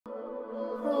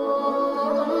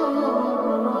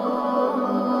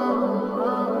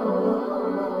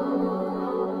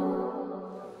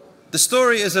The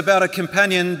story is about a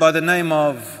companion by the name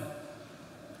of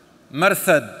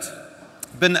Marthad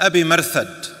bin Abi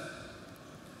Marthad.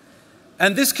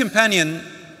 And this companion,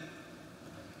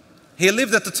 he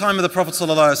lived at the time of the Prophet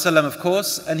ﷺ, of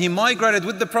course, and he migrated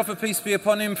with the Prophet, peace be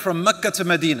upon him, from Mecca to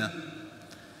Medina.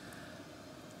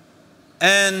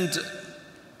 And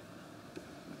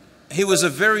he was a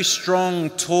very strong,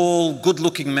 tall,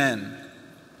 good-looking man.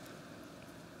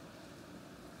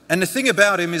 And the thing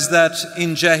about him is that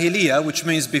in Jahiliyyah, which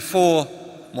means before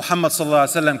Muhammad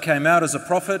ﷺ came out as a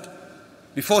prophet,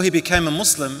 before he became a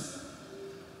Muslim,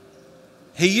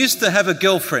 he used to have a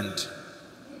girlfriend.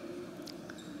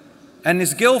 And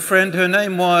his girlfriend, her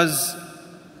name was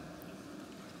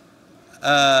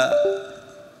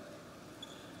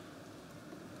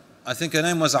I think her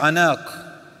name was Anaq.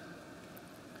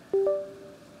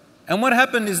 And what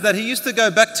happened is that he used to go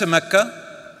back to Mecca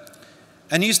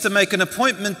and he used to make an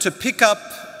appointment to pick up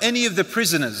any of the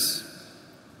prisoners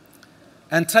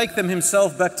and take them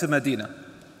himself back to Medina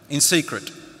in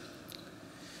secret.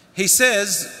 He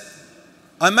says,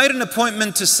 I made an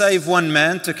appointment to save one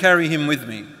man, to carry him with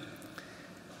me.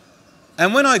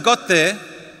 And when I got there,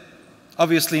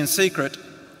 obviously in secret,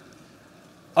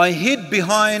 I hid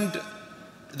behind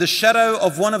the shadow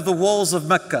of one of the walls of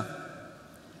Mecca.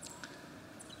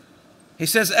 He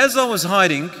says, as I was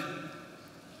hiding,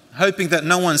 hoping that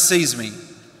no one sees me,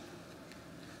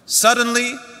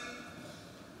 suddenly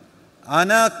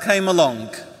Anaq came along.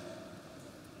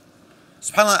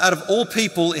 SubhanAllah, out of all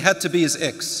people, it had to be his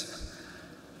ex.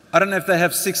 I don't know if they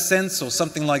have sixth sense or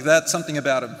something like that, something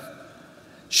about him.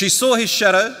 She saw his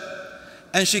shadow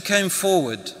and she came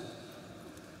forward.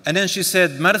 And then she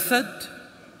said, Marthad?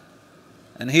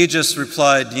 And he just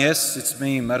replied, yes, it's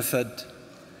me, Marthad.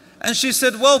 And she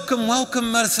said, welcome, welcome,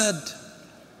 Marthad.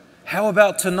 How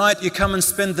about tonight you come and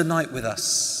spend the night with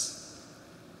us?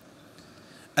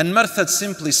 And Marthad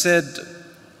simply said,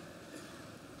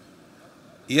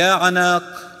 Ya Anaq,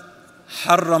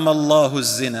 harram Allahu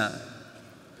zina.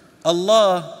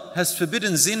 Allah has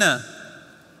forbidden zina.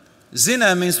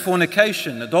 Zina means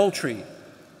fornication, adultery.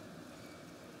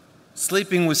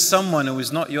 Sleeping with someone who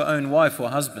is not your own wife or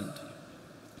husband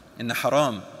in the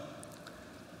haram.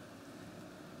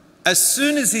 As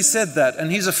soon as he said that,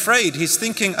 and he's afraid, he's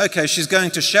thinking, okay, she's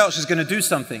going to shout, she's going to do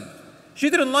something. She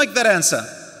didn't like that answer.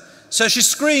 So she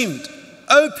screamed,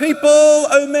 oh people,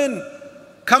 oh men,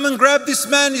 come and grab this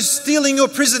man, he's stealing your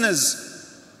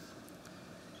prisoners.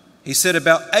 He said,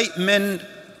 about 8 men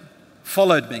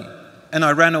followed me and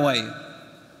I ran away.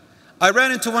 I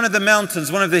ran into one of the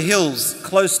mountains, one of the hills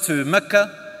close to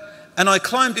Mecca, and I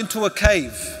climbed into a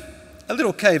cave, a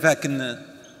little cave back in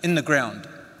the ground.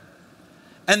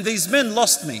 And these men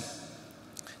lost me.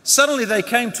 Suddenly they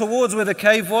came towards where the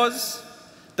cave was.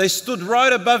 They stood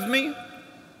right above me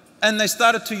and they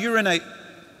started to urinate.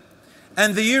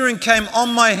 And the urine came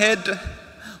on my head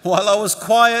while I was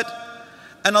quiet,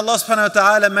 and Allah subhanahu wa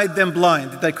ta'ala made them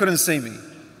blind. They couldn't see me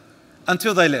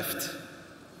until they left.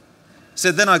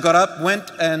 So then I got up,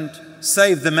 went and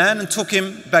saved the man and took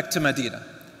him back to Medina.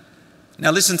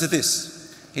 Now listen to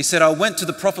this. He said, I went to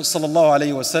the Prophet sallallahu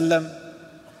alaihi wasallam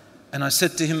and I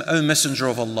said to him, O Messenger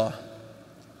of Allah,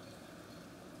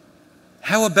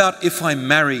 how about if I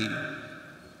marry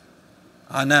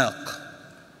Anaq?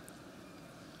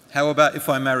 How about if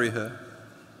I marry her?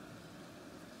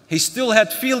 He still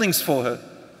had feelings for her.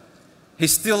 He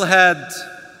still had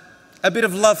a bit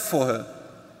of love for her,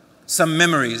 some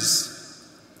memories.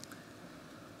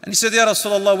 And he said, Ya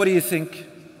Rasulullah, what do you think?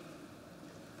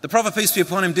 The Prophet, peace be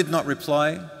upon him, did not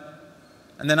reply.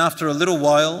 And then after a little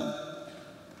while,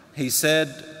 he said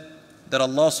that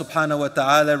Allah subhanahu wa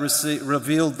ta'ala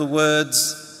revealed the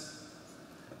words,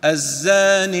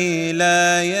 الزاني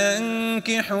لا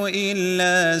ينكح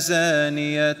إلا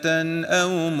زانية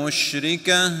أو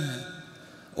مشركة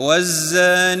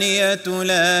والزانية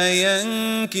لا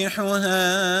ينكحها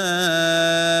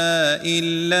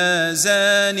إلا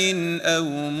زان أو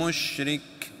مشرك.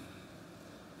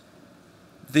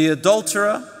 The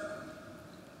adulterer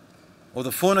or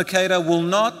the fornicator will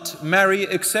not marry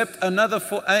except a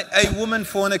woman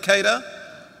fornicator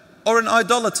or an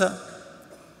idolater.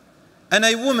 And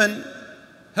a woman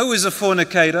who is a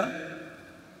fornicator,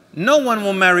 no one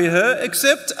will marry her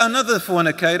except another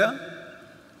fornicator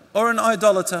or an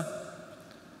idolater.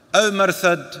 O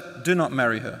Marthad, do not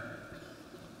marry her.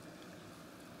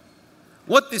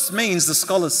 What this means, the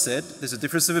scholars said, there's a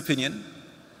difference of opinion,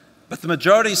 but the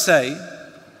majority say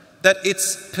that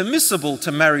it's permissible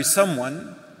to marry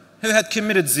someone who had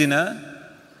committed zina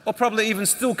or probably even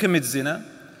still commit zina.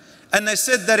 And they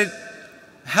said that it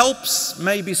helps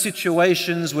maybe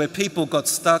situations where people got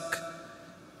stuck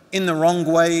in the wrong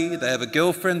way. They have a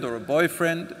girlfriend or a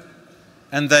boyfriend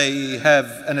and they have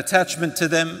an attachment to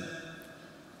them.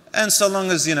 And so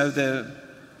long as, they're,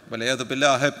 waliyadu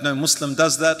billah, I hope no Muslim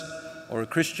does that, or a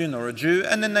Christian or a Jew,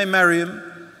 and then they marry him,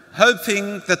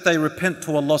 hoping that they repent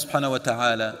to Allah subhanahu wa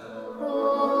ta'ala.